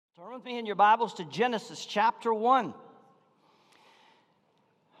Turn with me in your Bibles to Genesis chapter 1.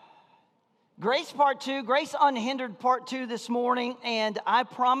 Grace part 2, Grace Unhindered part 2 this morning. And I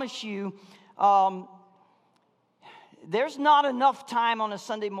promise you, there's not enough time on a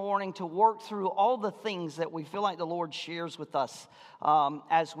Sunday morning to work through all the things that we feel like the Lord shares with us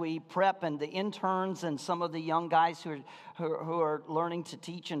as we prep, and the interns and some of the young guys who are learning to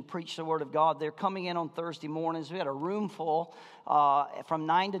teach and preach the Word of God. They're coming in on Thursday mornings. We had a room full from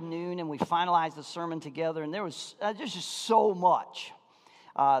 9 to noon, and we finalized the sermon together. And there's just so much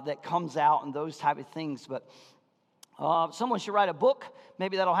that comes out and those type of things. But someone should write a book.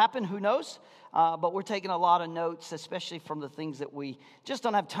 Maybe that'll happen. Who knows? But we're taking a lot of notes, especially from the things that we just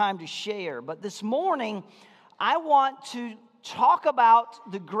don't have time to share. But this morning, I want to talk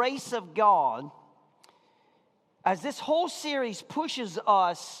about the grace of God as this whole series pushes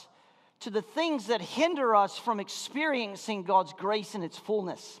us to the things that hinder us from experiencing God's grace in its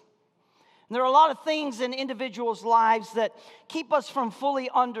fullness. And there are a lot of things in individuals' lives that keep us from fully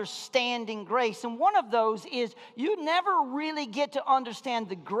understanding grace. And one of those is you never really get to understand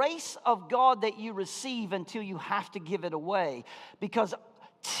the grace of God that you receive until you have to give it away. Because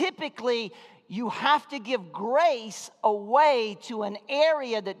typically, you have to give grace away to an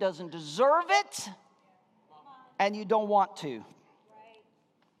area that doesn't deserve it, and you don't want to.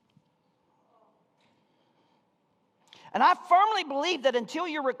 And I firmly believe that until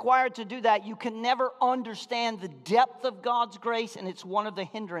you're required to do that, you can never understand the depth of God's grace, and it's one of the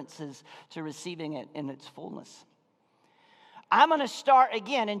hindrances to receiving it in its fullness. I'm going to start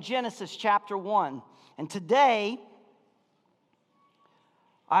again in Genesis chapter 1. And today,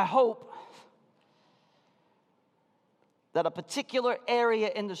 I hope that a particular area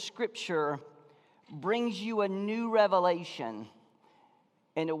in the Scripture brings you a new revelation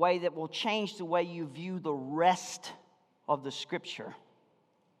in a way that will change the way you view the rest of the Scripture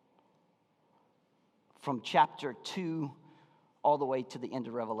from chapter 2 all the way to the end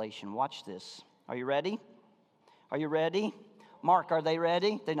of Revelation. Watch this. Are you ready? Are you ready? Mark, are they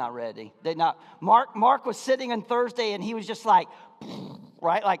ready? They're not ready. They're not. Mark was sitting on Thursday and he was just like,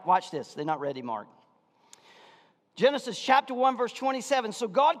 right? Like, watch this. They're not ready, Mark. Genesis chapter 1, verse 27. So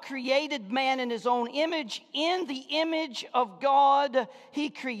God created man in his own image. In the image of God, he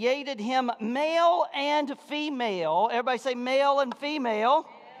created him, male and female. Everybody say male and female.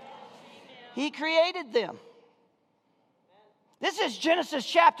 He created them. This is Genesis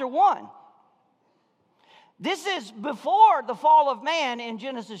chapter 1. This is before the fall of man in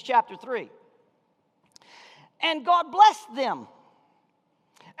Genesis chapter 3. And God blessed them.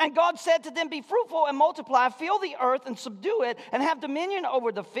 And God said to them, be fruitful and multiply, fill the earth and subdue it, and have dominion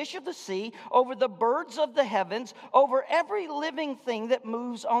over the fish of the sea, over the birds of the heavens, over every living thing that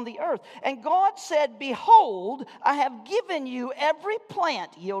moves on the earth. And God said, behold, I have given you every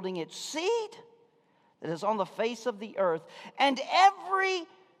plant yielding its seed that is on the face of the earth, and every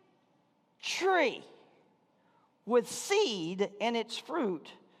tree with seed in its fruit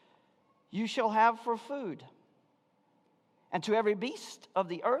you shall have for food. And to every beast of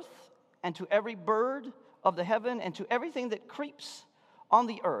the earth, and to every bird of the heaven, and to everything that creeps on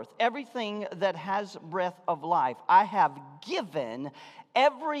the earth, everything that has breath of life, I have given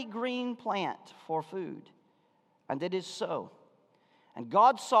every green plant for food. And it is so. And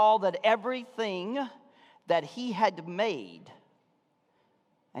God saw that everything that he had made,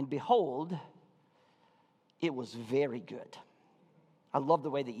 and behold, it was very good. I love the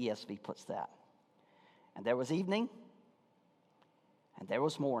way the ESV puts that. And there was evening, and there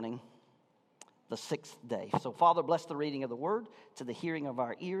was morning, the sixth day. So, Father, bless the reading of the word to the hearing of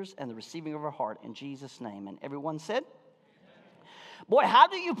our ears and the receiving of our heart in Jesus' name. And everyone said, amen. Boy, how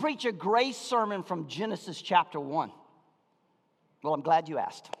do you preach a grace sermon from Genesis chapter 1? Well, I'm glad you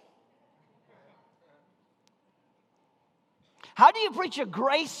asked. How do you preach a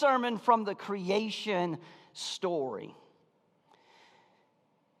grace sermon from the creation story?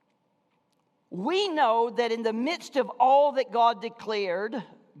 We know that in the midst of all that God declared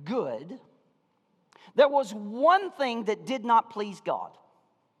good, there was one thing that did not please God.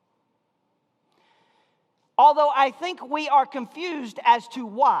 Although I think we are confused as to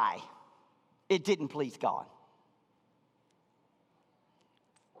why it didn't please God.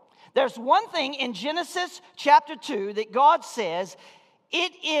 There's one thing in Genesis chapter 2 that God says,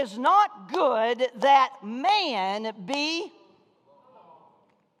 it is not good that man be.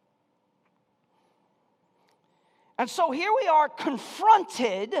 And so here we are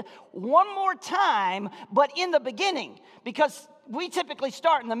confronted one more time, but in the beginning. Because we typically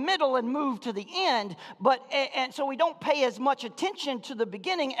start in the middle and move to the end, and so we don't pay as much attention to the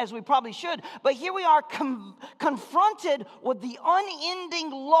beginning as we probably should. But here we are confronted with the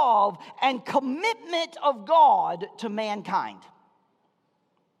unending love and commitment of God to mankind.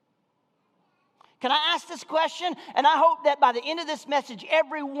 Can I ask this question? And I hope that by the end of this message,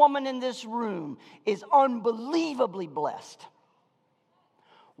 every woman in this room is unbelievably blessed.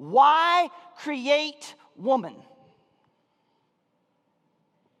 Why create woman?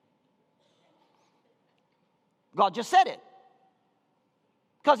 God just said it.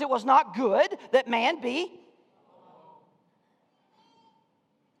 Because it was not good that man be.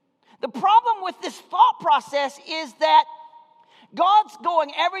 The problem with this thought process is that God's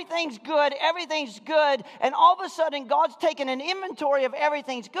going, everything's good, and all of a sudden God's taking an inventory of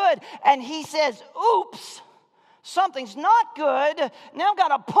everything's good, and he says, oops, something's not good. Now I've got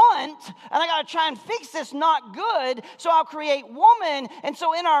to punt, and I got to try and fix this not good, so I'll create woman. And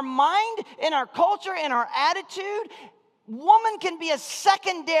so in our mind, in our culture, in our attitude, woman can be a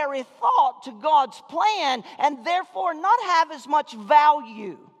secondary thought to God's plan, and therefore not have as much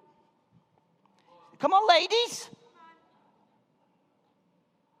value. Come on, ladies.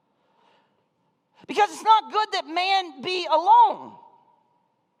 Because it's not good that man be alone.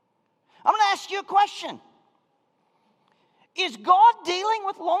 I'm going to ask you a question. Is God dealing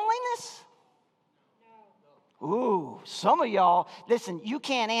with loneliness? No. Ooh, some of y'all, listen, you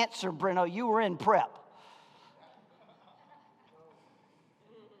can't answer, Breno. You were in prep.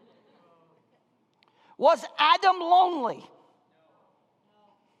 Was Adam lonely?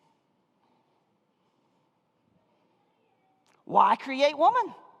 Why create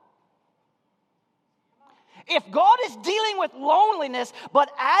woman? If God is dealing with loneliness,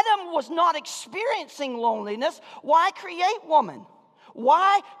 but Adam was not experiencing loneliness, why create woman?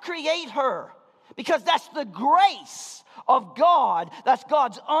 Why create her? Because that's the grace of God. That's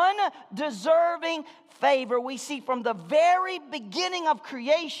God's undeserving favor. We see from the very beginning of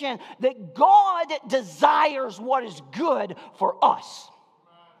creation that God desires what is good for us.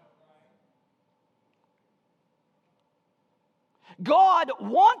 God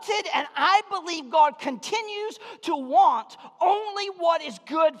wanted, and I believe God continues to want only what is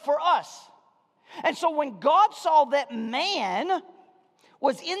good for us. And so when God saw that man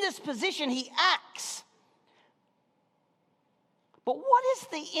was in this position, he acts. But what is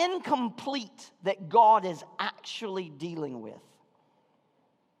the incomplete that God is actually dealing with?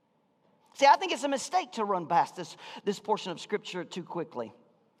 See, I think it's a mistake to run past this portion of Scripture too quickly.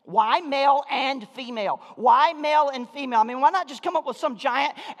 Why male and female? Why male and female? I mean, why not just come up with some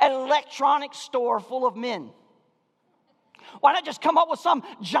giant electronics store full of men? Why not just come up with some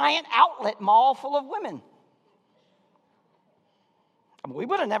giant outlet mall full of women? I mean, we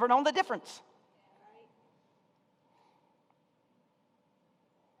would have never known the difference.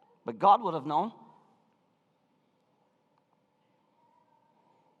 But God would have known.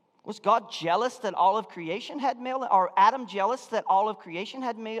 Was God jealous that all of creation had male, or Adam jealous that all of creation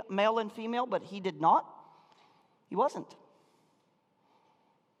had male and female, but he did not? He wasn't.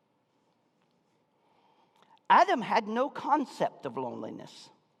 Adam had no concept of loneliness.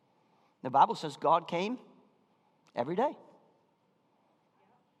 The Bible says God came every day.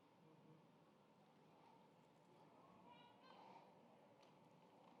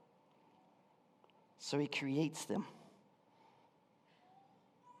 So he creates them.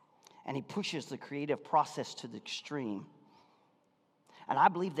 And he pushes the creative process to the extreme. And I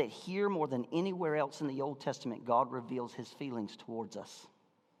believe that here, more than anywhere else in the Old Testament, God reveals his feelings towards us.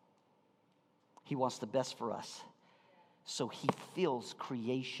 He wants the best for us. So he fills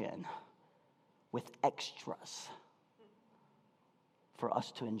creation with extras for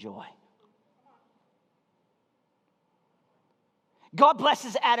us to enjoy. God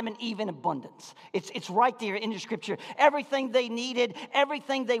blesses Adam and Eve in abundance. It's right there in the Scripture. Everything they needed,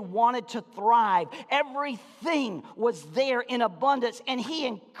 everything they wanted to thrive, everything was there in abundance. And he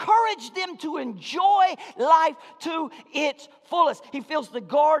encouraged them to enjoy life to its fullest. He fills the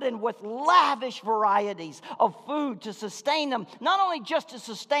garden with lavish varieties of food to sustain them. Not only just to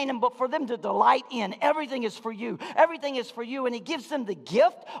sustain them, but for them to delight in. Everything is for you. Everything is for you. And he gives them the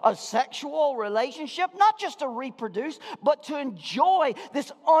gift of sexual relationship, not just to reproduce, but to enjoy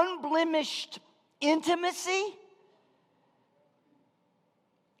this unblemished intimacy.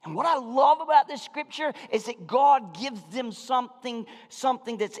 And what I love about this scripture is that God gives them something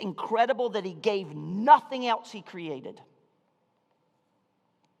that's incredible that he gave nothing else he created.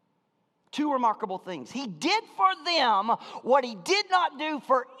 Two remarkable things. He did for them what he did not do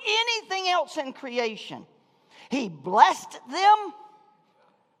for anything else in creation. He blessed them.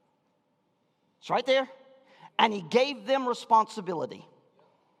 It's right there. And he gave them responsibility,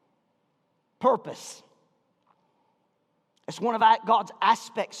 purpose. It's one of God's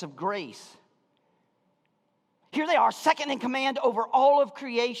aspects of grace. Here they are, second in command over all of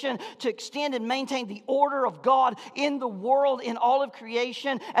creation to extend and maintain the order of God in the world, in all of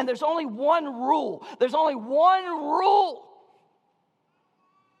creation. And there's only one rule. There's only one rule.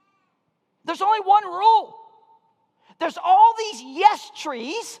 There's only one rule. There's all these yes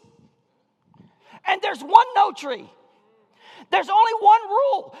trees, and there's one no tree. There's only one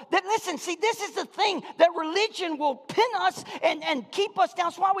rule. That, listen, see, this is the thing that religion will pin us and keep us down.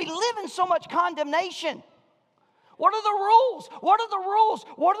 That's why we live in so much condemnation. What are the rules? What are the rules?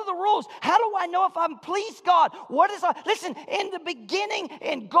 What are the rules? How do I know if I'm pleased God? Listen, in the beginning,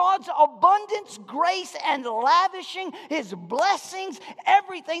 in God's abundance, grace, and lavishing His blessings,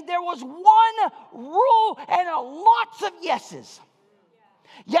 everything, there was one rule and lots of yeses.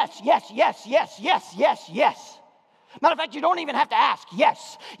 Yes, yes, yes, yes, yes, yes, yes. Matter of fact, you don't even have to ask.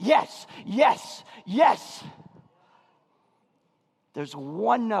 Yes, yes, yes, yes. There's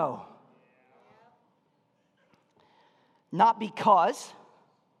one no. Not because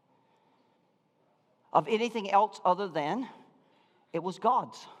of anything else other than it was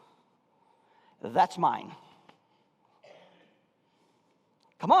God's. That's mine.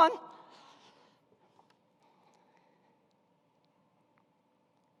 Come on.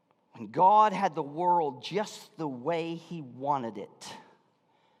 When God had the world just the way He wanted it,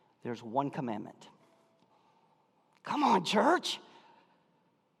 there's one commandment. Come on, church.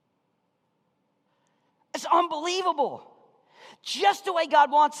 It's unbelievable. Just the way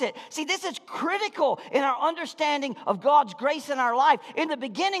God wants it. See, this is critical in our understanding of God's grace in our life. In the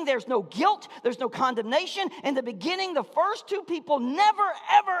beginning, there's no guilt. There's no condemnation. In the beginning, the first two people never,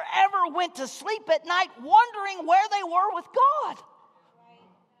 ever, ever went to sleep at night wondering where they were with God.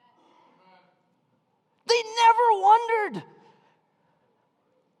 They never wondered.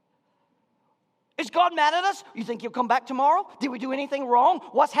 Is God mad at us? You think He'll come back tomorrow? Did we do anything wrong?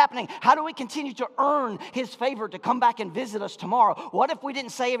 What's happening? How do we continue to earn His favor to come back and visit us tomorrow? What if we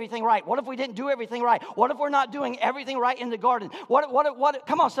didn't say everything right? What if we didn't do everything right? What if we're not doing everything right in the garden? What?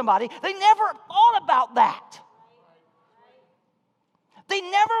 Come on, somebody. They never thought about that. They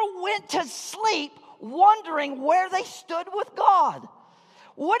never went to sleep wondering where they stood with God.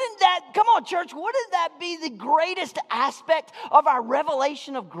 Wouldn't that, come on, church, wouldn't that be the greatest aspect of our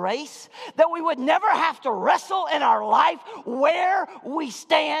revelation of grace? That we would never have to wrestle in our life where we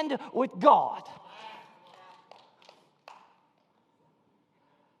stand with God.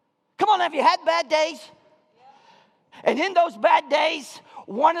 Come on, have you had bad days? And in those bad days,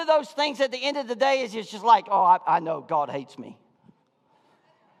 one of those things at the end of the day is just like, oh, I know God hates me.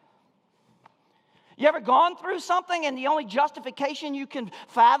 You ever gone through something and the only justification you can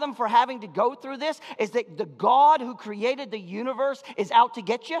fathom for having to go through this is that the God who created the universe is out to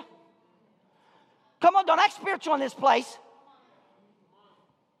get you? Come on, don't act spiritual in this place.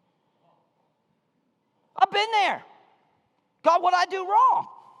 I've been there. God, what did I do wrong?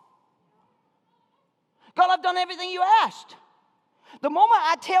 God, I've done everything you asked. The moment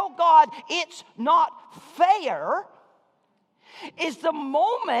I tell God it's not fair is the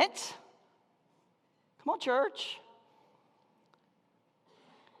moment... Come on, church.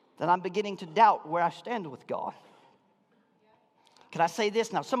 That I'm beginning to doubt where I stand with God. Can I say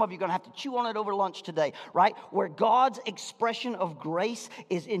this? Now, some of you are going to have to chew on it over lunch today, right? Where God's expression of grace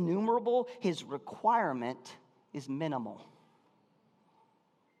is innumerable, His requirement is minimal.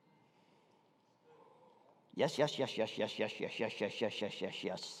 Yes, yes, yes, yes, yes, yes, yes, yes, yes, yes, yes, yes,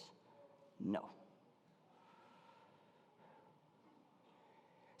 yes. No.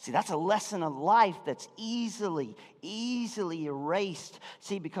 See, that's a lesson of life that's easily erased.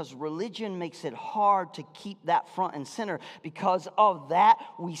 See, because religion makes it hard to keep that front and center. Because of that,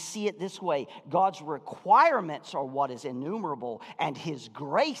 we see it this way. God's requirements are what is innumerable, and His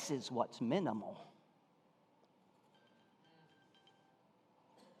grace is what's minimal.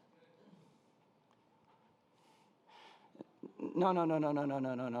 No.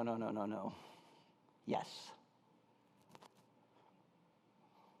 Yes.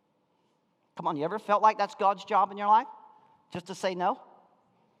 Come on, you ever felt like that's God's job in your life? Just to say no?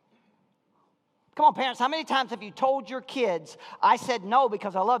 Come on, parents, how many times have you told your kids, I said no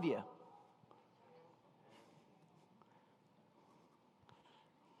because I love you?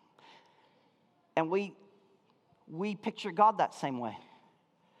 And we picture God that same way.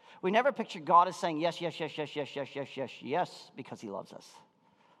 We never picture God as saying yes, yes, yes, yes, yes, yes, yes, yes, yes, because He loves us.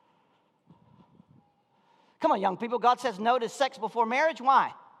 Come on, young people, God says no to sex before marriage.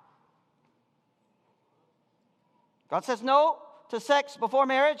 Why? God says no to sex before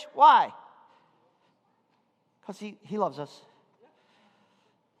marriage. Why? Because he loves us.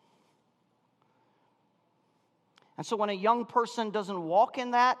 And so when a young person doesn't walk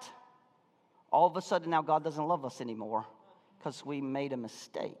in that, all of a sudden now God doesn't love us anymore because we made a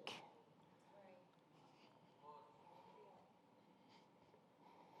mistake.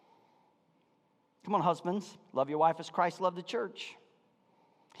 Come on, husbands. Love your wife as Christ loved the church.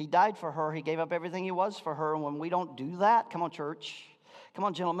 He died for her. He gave up everything he was for her. And when we don't do that, come on, church. Come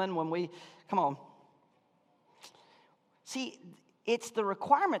on, gentlemen. Come on. See, it's the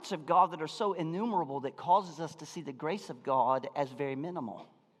requirements of God that are so innumerable that causes us to see the grace of God as very minimal.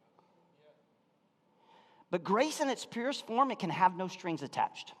 But grace in its purest form, it can have no strings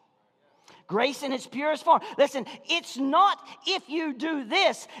attached. Grace in its purest form. Listen, it's not if you do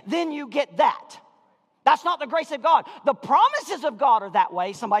this, then you get that. That's not the grace of God. The promises of God are that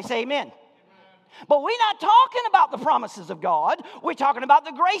way. Somebody say amen. Amen. But we're not talking about the promises of God. We're talking about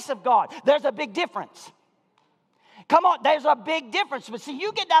the grace of God. There's a big difference. Come on, there's a big difference. But see,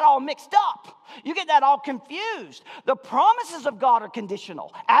 you get that all mixed up. You get that all confused. The promises of God are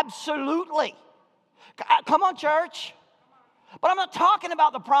conditional. Absolutely. Come on, church. But I'm not talking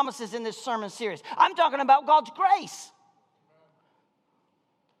about the promises in this sermon series. I'm talking about God's grace.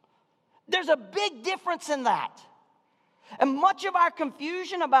 There's a big difference in that. And much of our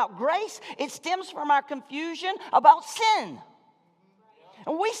confusion about grace, it stems from our confusion about sin.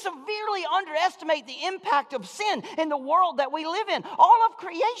 And we severely underestimate the impact of sin in the world that we live in. All of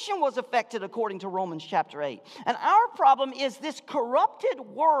creation was affected according to Romans chapter 8. And our problem is this corrupted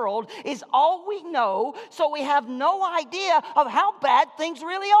world is all we know, so we have no idea of how bad things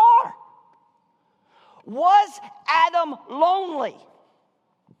really are. Was Adam lonely?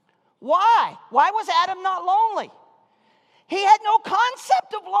 Why? Why was Adam not lonely? He had no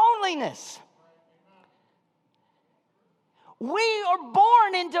concept of loneliness. We are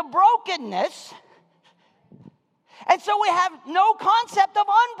born into brokenness, and so we have no concept of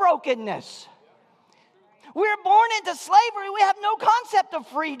unbrokenness. We're born into slavery. We have no concept of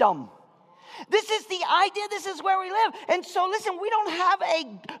freedom. This is the idea. This is where we live. And so, listen, we don't have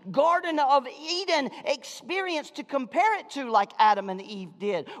a Garden of Eden experience to compare it to like Adam and Eve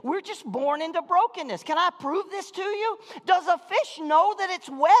did. We're just born into brokenness. Can I prove this to you? Does a fish know that it's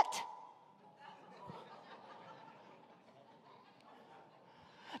wet?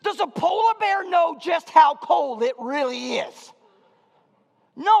 Does a polar bear know just how cold it really is?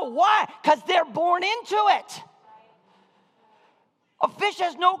 No. Why? Because they're born into it. A fish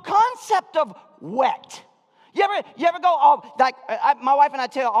has no concept of wet. You ever go, oh, like my wife and I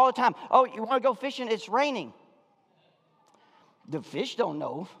tell all the time, oh, you want to go fishing? It's raining. The fish don't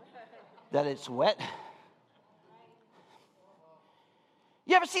know that it's wet.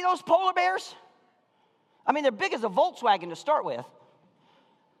 You ever see those polar bears? I mean, they're big as a Volkswagen to start with.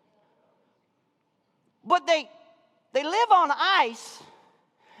 But they live on ice,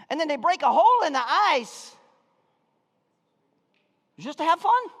 and then they break a hole in the ice just to have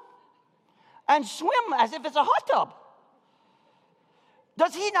fun and swim as if it's a hot tub.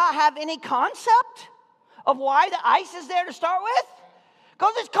 Does he not have any concept of why the ice is there to start with?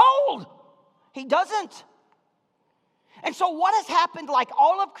 Because it's cold. He doesn't. And so what has happened, like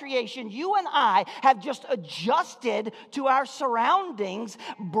all of creation, you and I have just adjusted to our surroundings.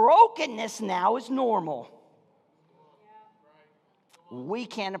 Brokenness now is normal. We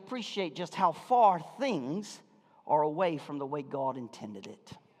can't appreciate just how far things are away from the way God intended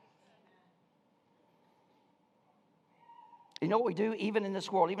it. You know what we do, even in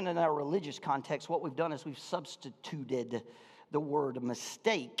this world, even in our religious context, what we've done is we've substituted the word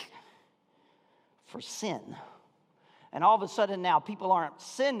mistake for sin. And all of a sudden now, people aren't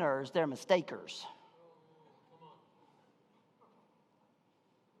sinners, they're mistakers.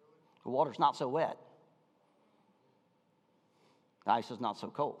 The water's not so wet. The ice is not so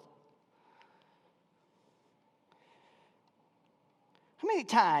cold. How many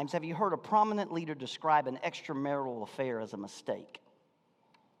times have you heard a prominent leader describe an extramarital affair as a mistake?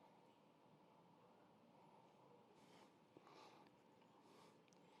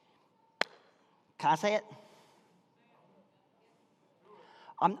 Can I say it?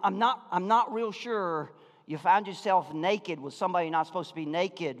 I'm not real sure you found yourself naked with somebody you're not supposed to be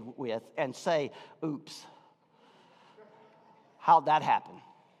naked with and say, oops, how'd that happen?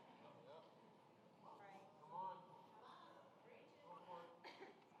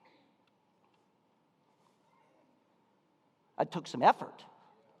 It took some effort.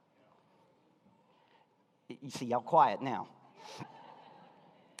 You see, y'all quiet now.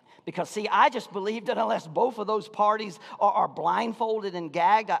 Because, see, I just believe that unless both of those parties are blindfolded and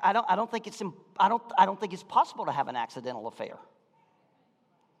gagged, I don't think it's possible to have an accidental affair.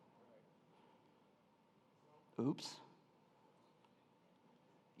 Oops.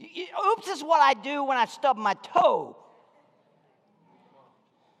 Oops is what I do when I stub my toe.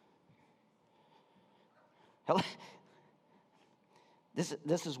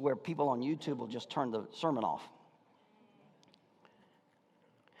 This is where people on YouTube will just turn the sermon off.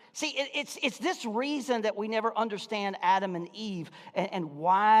 See, it's this reason that we never understand Adam and Eve and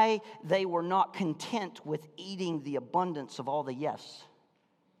why they were not content with eating the abundance of all the yes.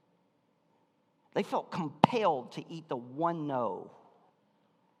 They felt compelled to eat the one no.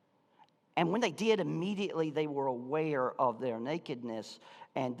 And when they did, immediately they were aware of their nakedness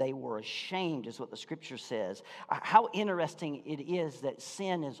and they were ashamed, is what the scripture says. How interesting it is that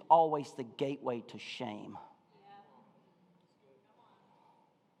sin is always the gateway to shame.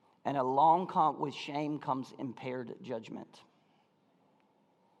 And along with shame comes impaired judgment.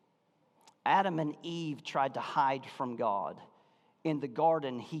 Adam and Eve tried to hide from God in the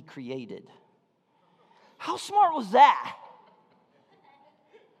garden he created. How smart was that?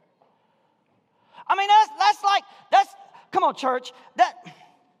 I mean, that's come on, church.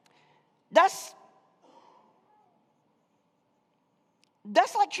 That's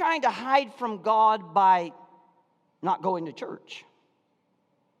like trying to hide from God by not going to church.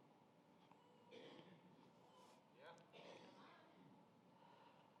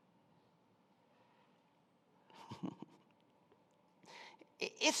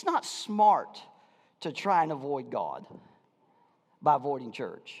 It's not smart to try and avoid God by avoiding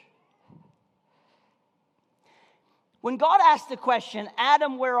church. When God asked the question,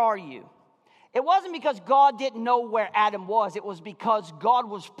 Adam, where are you? It wasn't because God didn't know where Adam was. It was because God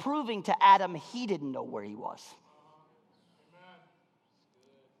was proving to Adam he didn't know where he was.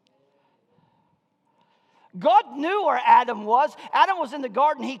 God knew where Adam was. Adam was in the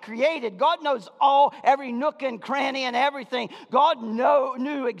garden he created. God knows every nook and cranny and everything. God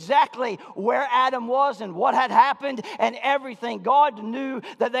knew exactly where Adam was and what had happened and everything. God knew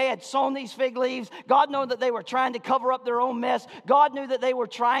that they had sown these fig leaves. God knew that they were trying to cover up their own mess. God knew that they were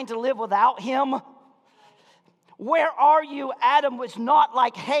trying to live without him. Where are you? Adam was not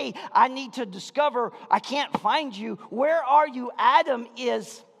like, hey, I need to discover, I can't find you. Where are you? Adam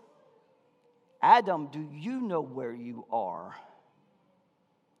is... Adam, do you know where you are?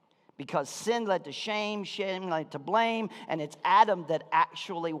 Because sin led to shame led to blame, and it's Adam that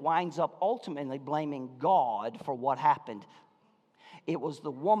actually winds up ultimately blaming God for what happened. It was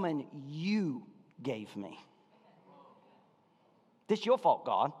the woman you gave me. This is your fault,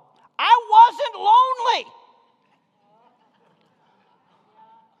 God. I wasn't lonely.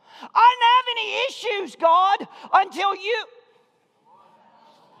 I didn't have any issues, God, until you...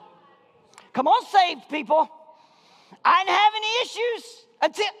 Come on, saved people. I didn't have any issues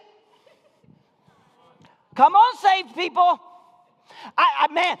until... Come on, saved people. I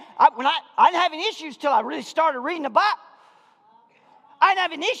didn't have any issues till I really started reading the Bible. I didn't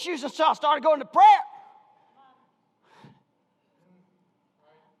have any issues until I started going to prayer.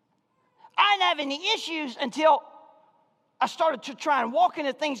 I didn't have any issues until I started to try and walk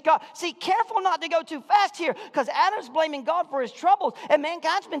into things God. See, careful not to go too fast here, because Adam's blaming God for his troubles, and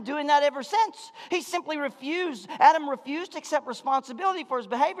mankind's been doing that ever since. He simply refused. Adam refused to accept responsibility for his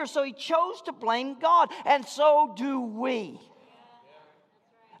behavior, so he chose to blame God, and so do we.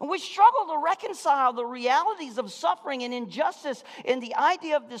 And we struggle to reconcile the realities of suffering and injustice in the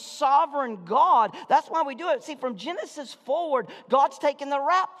idea of this sovereign God. That's why we do it. See, from Genesis forward, God's taken the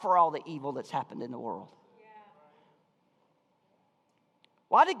rap for all the evil that's happened in the world.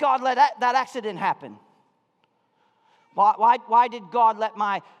 Why did God let that accident happen? Why did God let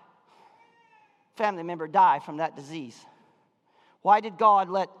my family member die from that disease? Why did God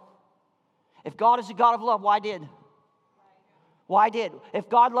let... If God is a God of love, why did? Why did? If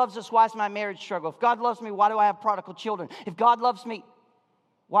God loves us, why is my marriage struggle? If God loves me, why do I have prodigal children? If God loves me,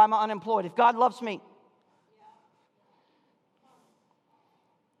 why am I unemployed? If God loves me...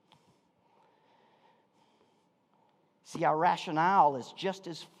 See, our rationale is just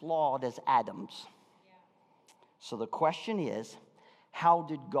as flawed as Adam's. So the question is, how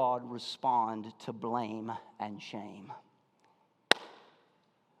did God respond to blame and shame?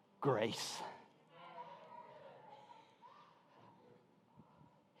 Grace.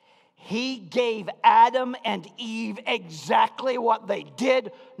 He gave Adam and Eve exactly what they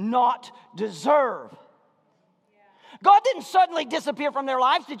did not deserve. God didn't suddenly disappear from their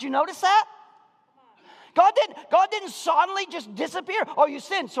lives. Did you notice that? God didn't suddenly just disappear. Oh, you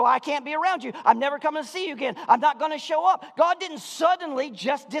sinned, so I can't be around you. I'm never coming to see you again. I'm not going to show up. God didn't suddenly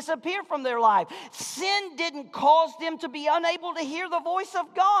just disappear from their life. Sin didn't cause them to be unable to hear the voice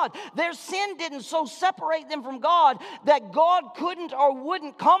of God. Their sin didn't so separate them from God that God couldn't or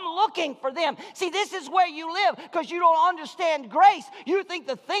wouldn't come looking for them. See, this is where you live because you don't understand grace. You think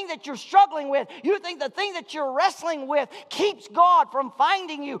the thing that you're struggling with, you think the thing that you're wrestling with keeps God from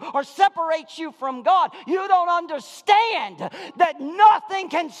finding you or separates you from God. You don't understand that nothing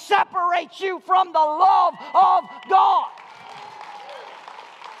can separate you from the love of God.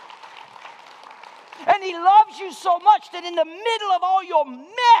 And He loves you so much that in the middle of all your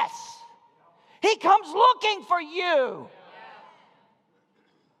mess, He comes looking for you.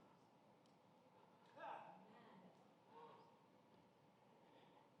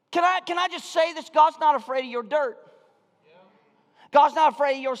 Can I just say this? God's not afraid of your dirt. God's not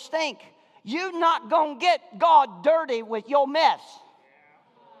afraid of your stink. You're not going to get God dirty with your mess.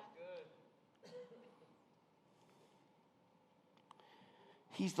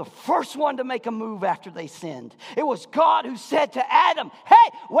 He's the first one to make a move after they sinned. It was God who said to Adam,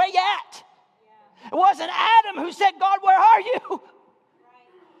 hey, where you at? It wasn't Adam who said, God, where are you?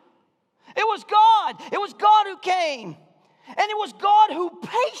 It was God. It was God who came. And it was God who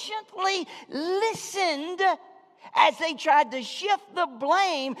patiently listened as they tried to shift the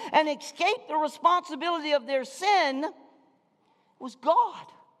blame and escape the responsibility of their sin. It was God.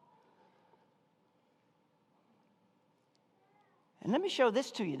 And let me show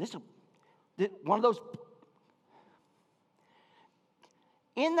this to you. This is one of those.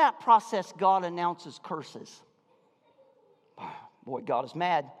 In that process, God announces curses. Boy, God is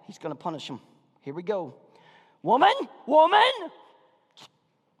mad. He's going to punish them. Here we go. Woman,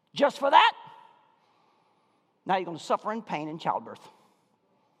 just for that, now you're going to suffer in pain in childbirth.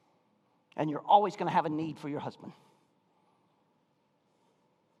 And you're always going to have a need for your husband.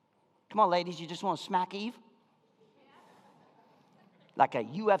 Come on, ladies, you just want to smack Eve? Like a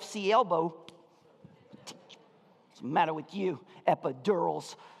UFC elbow. What's the matter with you?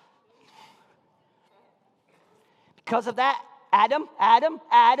 Epidurals. Because of that, Adam,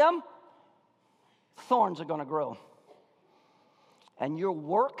 thorns are going to grow. And your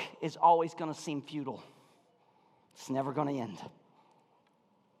work is always going to seem futile. It's never going to end.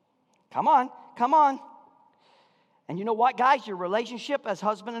 Come on. And you know what, guys? Your relationship as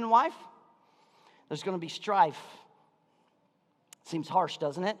husband and wife, there's going to be strife. Seems harsh,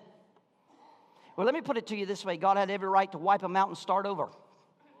 doesn't it? Well, let me put it to you this way. God had every right to wipe them out and start over.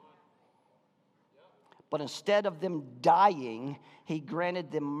 But instead of them dying, He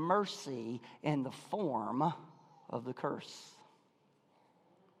granted them mercy in the form of the curse.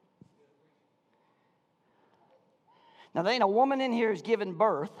 Now, there ain't a woman in here who's given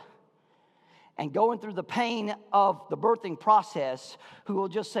birth and going through the pain of the birthing process who will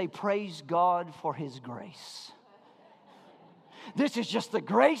just say, praise God for His grace. This is just the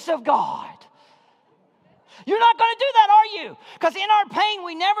grace of God. You're not going to do that, are you? Because in our pain,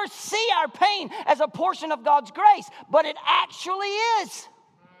 we never see our pain as a portion of God's grace, but it actually is.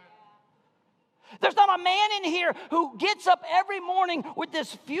 There's not a man in here who gets up every morning with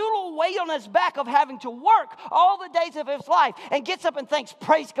this futile weight on his back of having to work all the days of his life and gets up and thinks,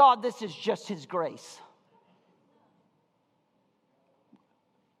 praise God, this is just His grace.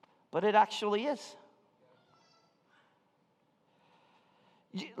 But it actually is.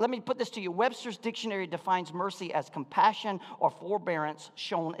 Let me put this to you. Webster's dictionary defines mercy as compassion or forbearance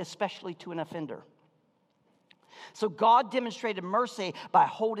shown especially to an offender. So God demonstrated mercy by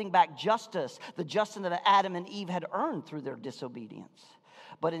holding back justice, the justice that Adam and Eve had earned through their disobedience.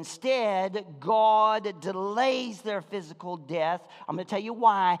 But instead, God delays their physical death. I'm going to tell you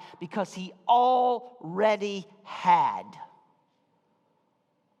why. Because He already had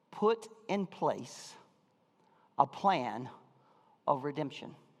put in place a plan of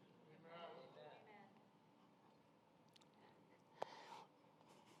redemption.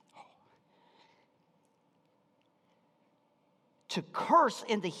 To curse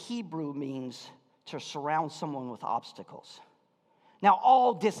in the Hebrew means to surround someone with obstacles. Now,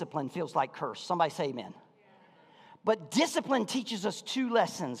 all discipline feels like curse. Somebody say amen. But discipline teaches us two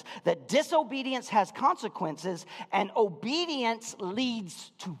lessons: that disobedience has consequences and obedience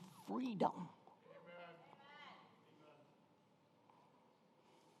leads to freedom.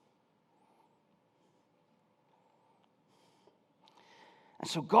 And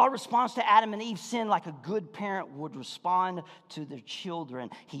so God responds to Adam and Eve's sin like a good parent would respond to their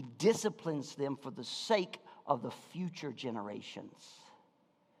children. He disciplines them for the sake of the future generations.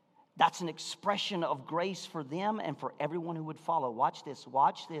 That's an expression of grace for them and for everyone who would follow. Watch this.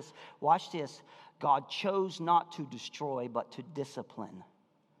 God chose not to destroy, but to discipline.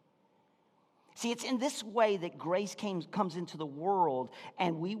 See, it's in this way that grace comes into the world,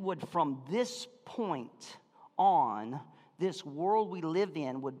 and we would, from this point on, this world we live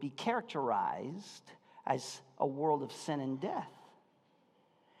in would be characterized as a world of sin and death.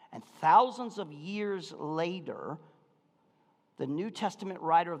 And thousands of years later, the New Testament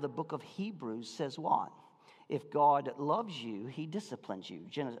writer of the book of Hebrews says what? If God loves you, he disciplines you.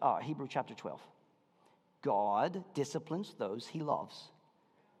 Hebrews chapter 12. God disciplines those he loves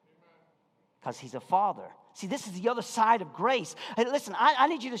because he's a father. See, this is the other side of grace. Hey, listen, I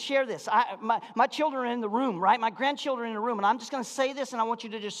need you to share this. My children are in the room, right? My grandchildren are in the room, and I'm just going to say this, and I want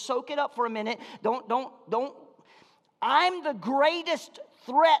you to just soak it up for a minute. Don't. I'm the greatest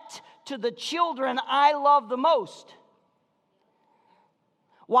threat to the children I love the most.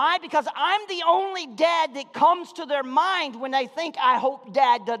 Why? Because I'm the only dad that comes to their mind when they think, I hope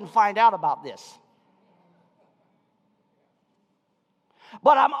dad doesn't find out about this.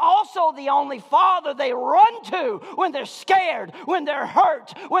 But I'm also the only father they run to when they're scared, when they're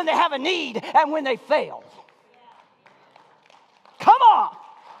hurt, when they have a need, and when they fail. Come on.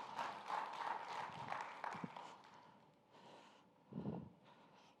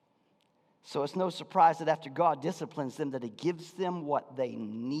 So it's no surprise that after God disciplines them, that he gives them what they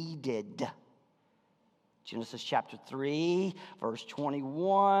needed. Genesis chapter 3, verse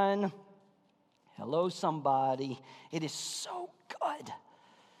 21. Hello, somebody. It is so good.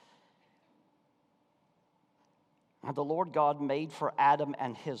 And the Lord God made for Adam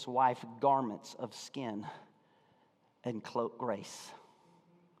and his wife garments of skin and cloak grace.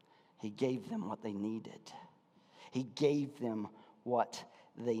 He gave them what they needed. He gave them what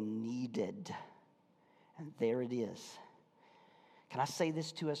they needed. And there it is. Can I say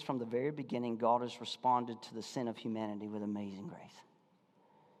this to us from the very beginning? God has responded to the sin of humanity with amazing grace.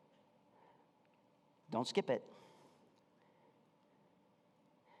 Don't skip it.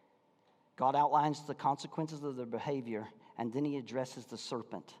 God outlines the consequences of their behavior, and then he addresses the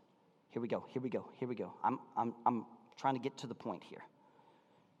serpent. Here we go. I'm trying to get to the point here.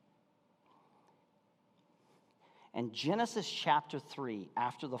 In Genesis chapter 3,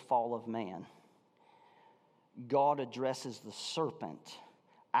 after the fall of man, God addresses the serpent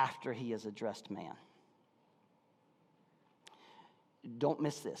after he has addressed man. Don't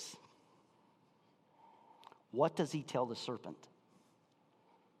miss this. What does he tell the serpent?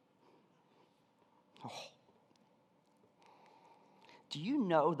 Oh. Do you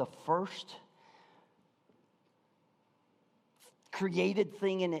know the first created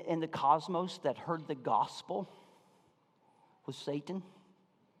thing in the cosmos that heard the gospel was Satan?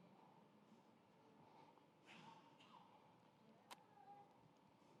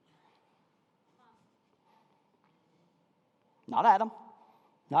 Not Adam,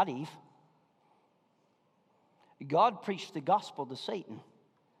 not Eve. God preached the gospel to Satan.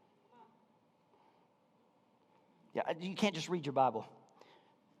 Yeah, you can't just read your Bible.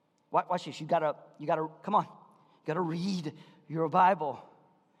 Watch this. You gotta. Come on. You gotta read your Bible.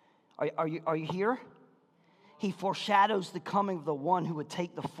 Are you here? He foreshadows the coming of the one who would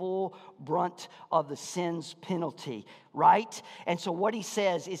take the full brunt of the sin's penalty, right? And so what he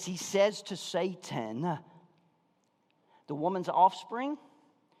says is, he says to Satan, the woman's offspring,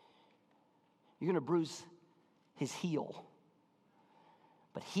 you're going to bruise his heel.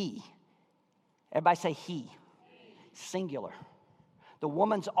 But he, everybody say he, singular. The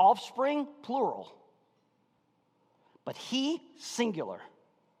woman's offspring, plural. But he, singular,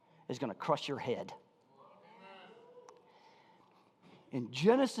 is going to crush your head. In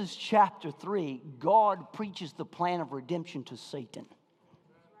Genesis chapter 3, God preaches the plan of redemption to Satan.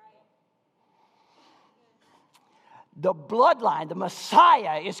 The bloodline, the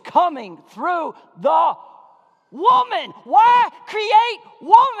Messiah, is coming through the woman. Why create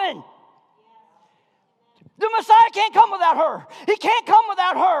woman? The Messiah can't come without her. He can't come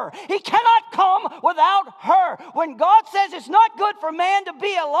without her. He cannot come without her. When God says it's not good for man to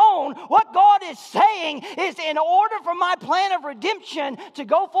be alone, what God is saying is, in order for my plan of redemption to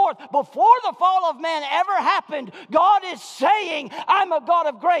go forth, before the fall of man ever happened, God is saying, I'm a God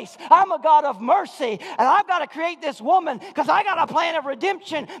of grace. I'm a God of mercy. And I've got to create this woman because I got a plan of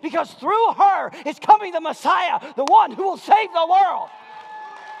redemption, because through her is coming the Messiah, the one who will save the world.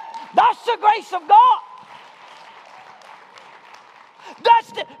 That's the grace of God.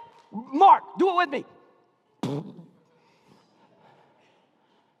 That's the, Mark, do it with me.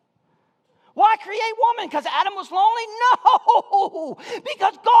 Why create woman? Because Adam was lonely? No,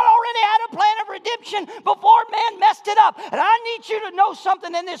 because God already had a plan of redemption before man messed it up. And I need you to know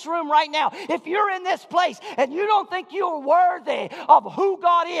something in this room right now. If you're in this place and you don't think you're worthy of who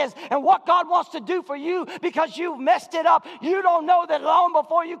God is and what God wants to do for you because you've messed it up, you don't know that long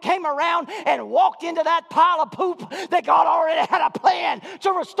before you came around and walked into that pile of poop that God already had a plan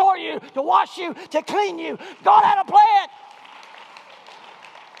to restore you, to wash you, to clean you. God had a plan.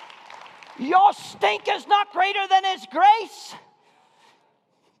 Your stink is not greater than His grace.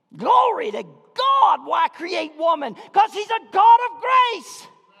 Glory to God. Why create woman? Because He's a God of grace.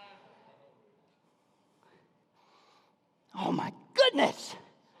 Oh my goodness.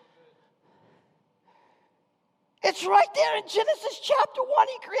 It's right there in Genesis chapter 1.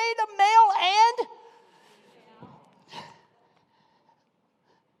 He created a male and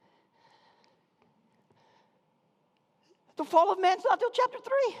the fall of man's not until chapter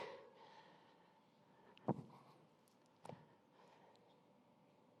 3.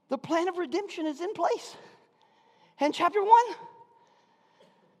 The plan of redemption is in place. In chapter 1.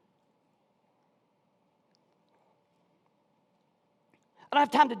 I don't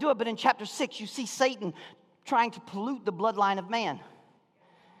have time to do it, but in chapter 6, you see Satan trying to pollute the bloodline of man.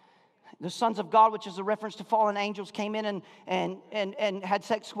 The sons of God, which is a reference to fallen angels, came in and had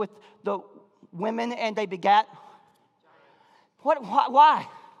sex with the women, and they begat. Why?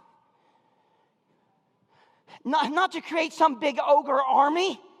 Not to create some big ogre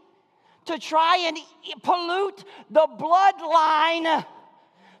army. To try and pollute the bloodline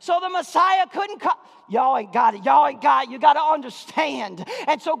so the Messiah couldn't come. Y'all ain't got it. Y'all ain't got it. You got to understand.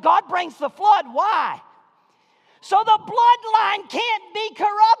 And so God brings the flood. Why? So the bloodline can't be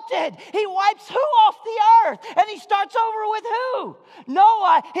corrupted. He wipes who off the earth? And He starts over with who?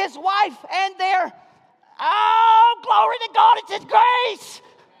 Noah, his wife, and their, oh, glory to God, it's His grace.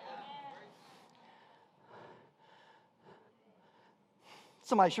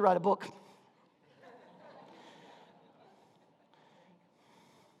 Somebody should write a book.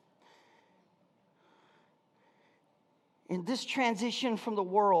 In this transition from the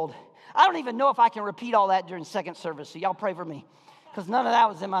world, I don't even know if I can repeat all that during second service, so y'all pray for me, because none of that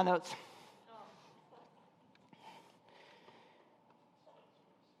was in my notes.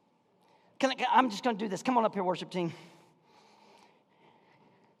 I'm just going to do this. Come on up here, worship team.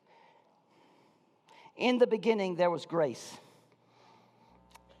 In the beginning, there was grace.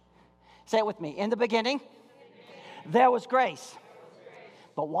 Say it with me. In the beginning, there was grace.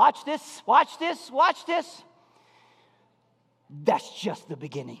 But watch this, watch this, watch this. That's just the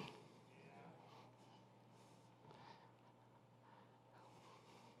beginning.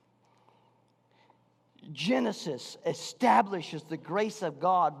 Genesis establishes the grace of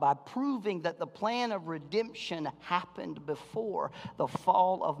God by proving that the plan of redemption happened before the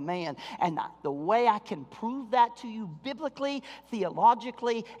fall of man. And the way I can prove that to you biblically,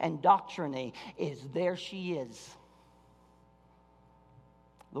 theologically, and doctrinally is there she is,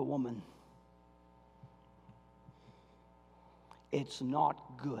 the woman. It's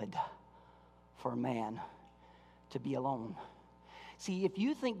not good for a man to be alone. See, if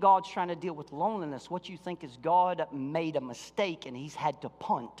you think God's trying to deal with loneliness, what you think is God made a mistake and He's had to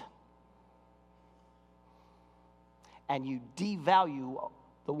punt. And you devalue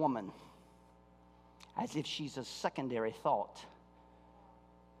the woman as if she's a secondary thought.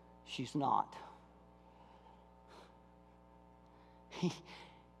 She's not.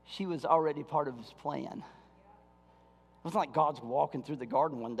 She was already part of His plan. It wasn't like God's walking through the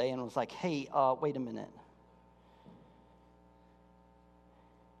garden one day and was like, hey, wait a minute.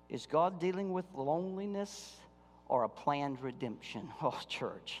 Is God dealing with loneliness or a planned redemption? Oh,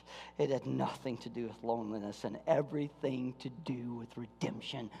 church, it had nothing to do with loneliness and everything to do with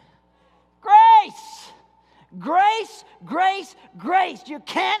redemption. Grace! Grace, grace, grace. You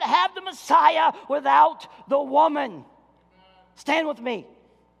can't have the Messiah without the woman. Stand with me.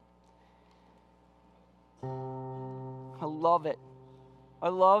 I love it. I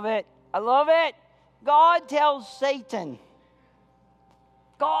love it. I love it. God tells Satan,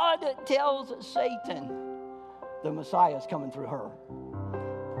 the Messiah is coming through her.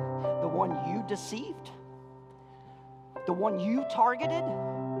 The one you deceived, the one you targeted,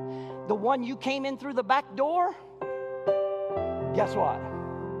 the one you came in through the back door. Guess what?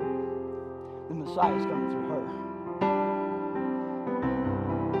 The Messiah is coming through her.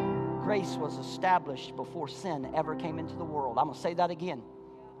 Grace was established before sin ever came into the world. I'm going to say that again.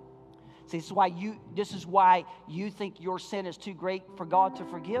 See, this is why you think your sin is too great for God to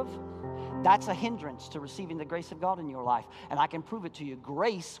forgive. That's a hindrance to receiving the grace of God in your life. And I can prove it to you.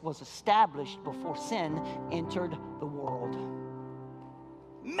 Grace was established before sin entered the world.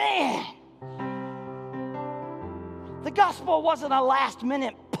 Man! The gospel wasn't a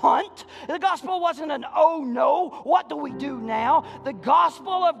last-minute punt. The gospel wasn't an oh no, what do we do now? The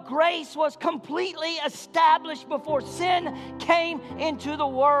gospel of grace was completely established before sin came into the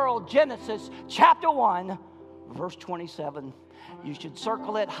world. Genesis chapter 1, verse 27. You should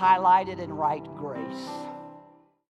circle it, highlight it, and write grace.